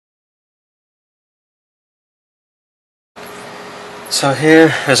So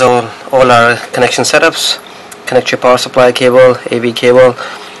here is all our connection setups. Connect your power supply cable, AV cable.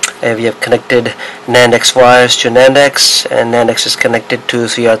 We have connected NAND-X wires to NAND-X, and NAND-X is connected to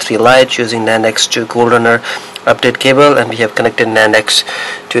CR3 Lite using NAND-X to CoolRunner update cable, and we have connected NAND-X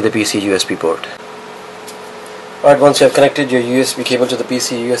to the PC USB port. Alright, once you have connected your USB cable to the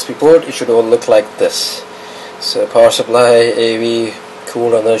PC USB port, it should all look like this. So power supply, AV,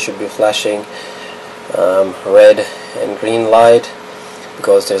 CoolRunner should be flashing red and green light.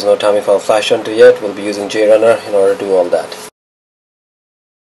 Because there is no timing file flash onto yet, we'll be using JRunner in order to do all that.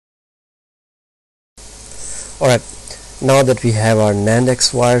 Alright, now that we have our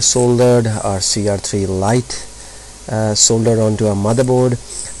NAND-X wire soldered, our CR3 Lite soldered onto our motherboard,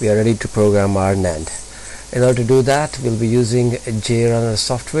 we are ready to program our NAND. In order to do that, we'll be using JRunner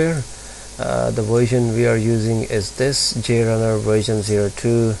software. The version we are using is this, JRunner version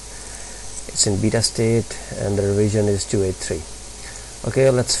 02. It's in beta state and the revision is 283.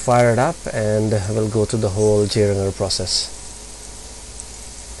 Okay, let's fire it up and we'll go through the whole JRunner process.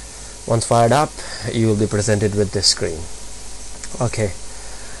 Once fired up, you will be presented with this screen. Okay,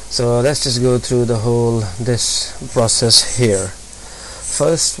 so let's just go through the whole this process here.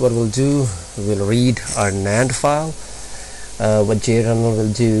 First, what we'll do, we'll read our NAND file. What JRunner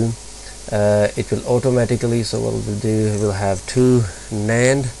will do, it will automatically, so what we'll do, we'll have two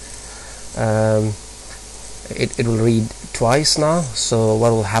NAND. It will read twice now. So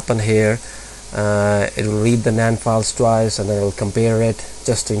what will happen here, it will read the NAND files twice and then it will compare it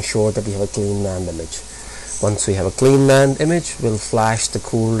just to ensure that we have a clean NAND image. Once we have a clean NAND image, we'll flash the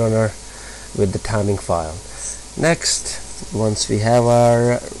CoolRunner with the timing file. Next, once we have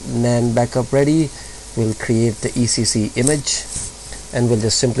our NAND backup ready, we'll create the ECC image and we'll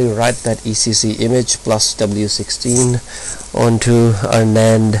just simply write that ECC image plus W16 onto our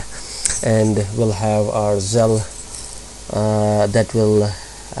NAND, and we'll have our Xecuter that will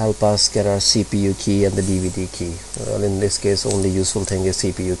help us get our CPU key and the DVD key. Well, in this case, only useful thing is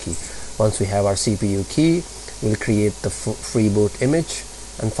CPU key. Once we have our CPU key, we'll create the freeboot image,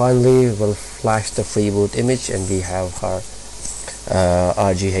 and finally we'll flash the freeboot image and we have our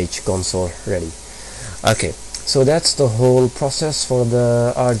RGH console ready. Okay, so that's the whole process for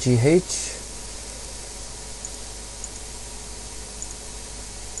the RGH.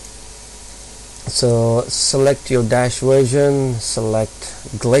 So select your dash version, select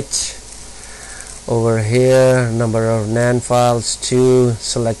glitch. Over here, number of NAND files 2,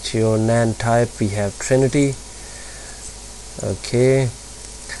 select your NAND type, we have Trinity. Okay,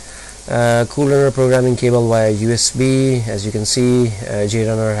 CoolRunner programming cable via USB. As you can see,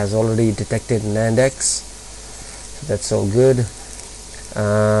 JRunner has already detected NAND-X, so that's all good.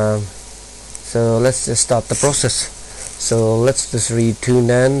 So let's just start the process. So let's just read two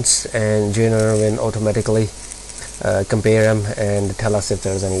NANDs and JRunner will automatically compare them and tell us if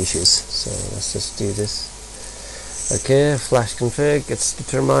there's any issues. So let's just do this. Okay, flash config, it's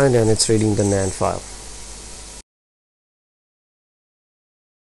determined and it's reading the NAND file.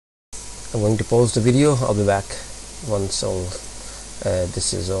 I'm going to pause the video. I'll be back once all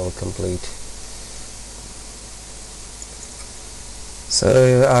this is all complete.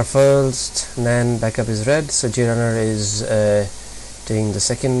 So our first NAND backup is read, so JRunner is doing the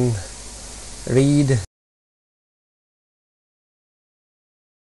second read.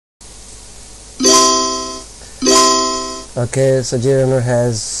 Okay, so JRunner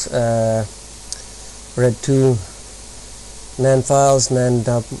has read two NAND files,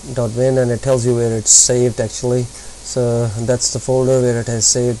 NAND.win, and it tells you where it's saved actually. So that's the folder where it has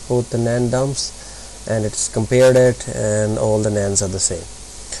saved both the NAND dumps, and it's compared it and all the NANDs are the same.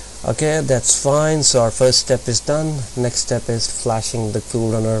 Okay, that's fine. So our first step is done. Next step is flashing the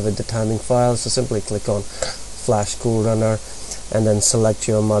CoolRunner with the timing file. So simply click on flash CoolRunner and then select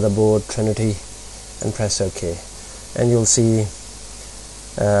your motherboard Trinity and press OK, and you'll see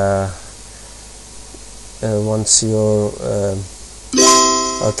once you're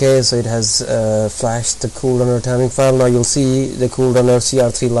okay, so it has flashed the CoolRunner timing file. Now you'll see the CoolRunner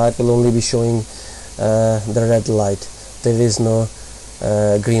CR3 Lite will only be showing the red light. There is no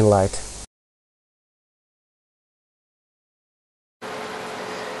green light.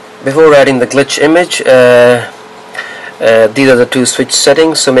 Before adding the glitch image, these are the two switch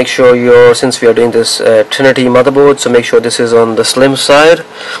settings. So make sure since we are doing this Trinity motherboard, so make sure this is on the slim side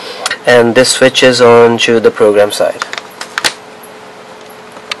and this switch is on to the program side.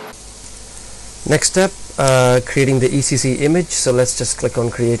 Next step, creating the ECC image. So let's just click on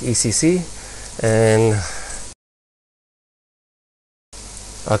create ECC. And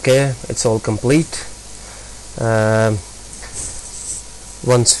okay, it's all complete.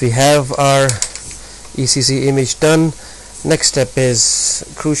 Once we have our ECC image done, Next step is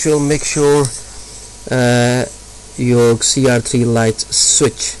crucial. Make sure your CR3 Lite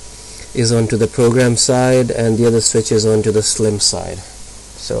switch is onto the program side and the other switch is onto the slim side.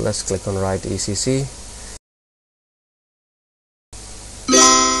 So let's click on write ECC.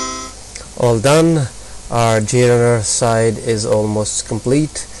 All done. Our JRunner side is almost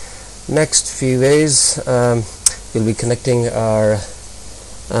complete. Next few ways, we'll be connecting our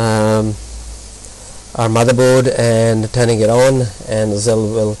motherboard and turning it on, and Zell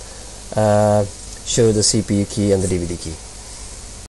will show the CPU key and the DVD key.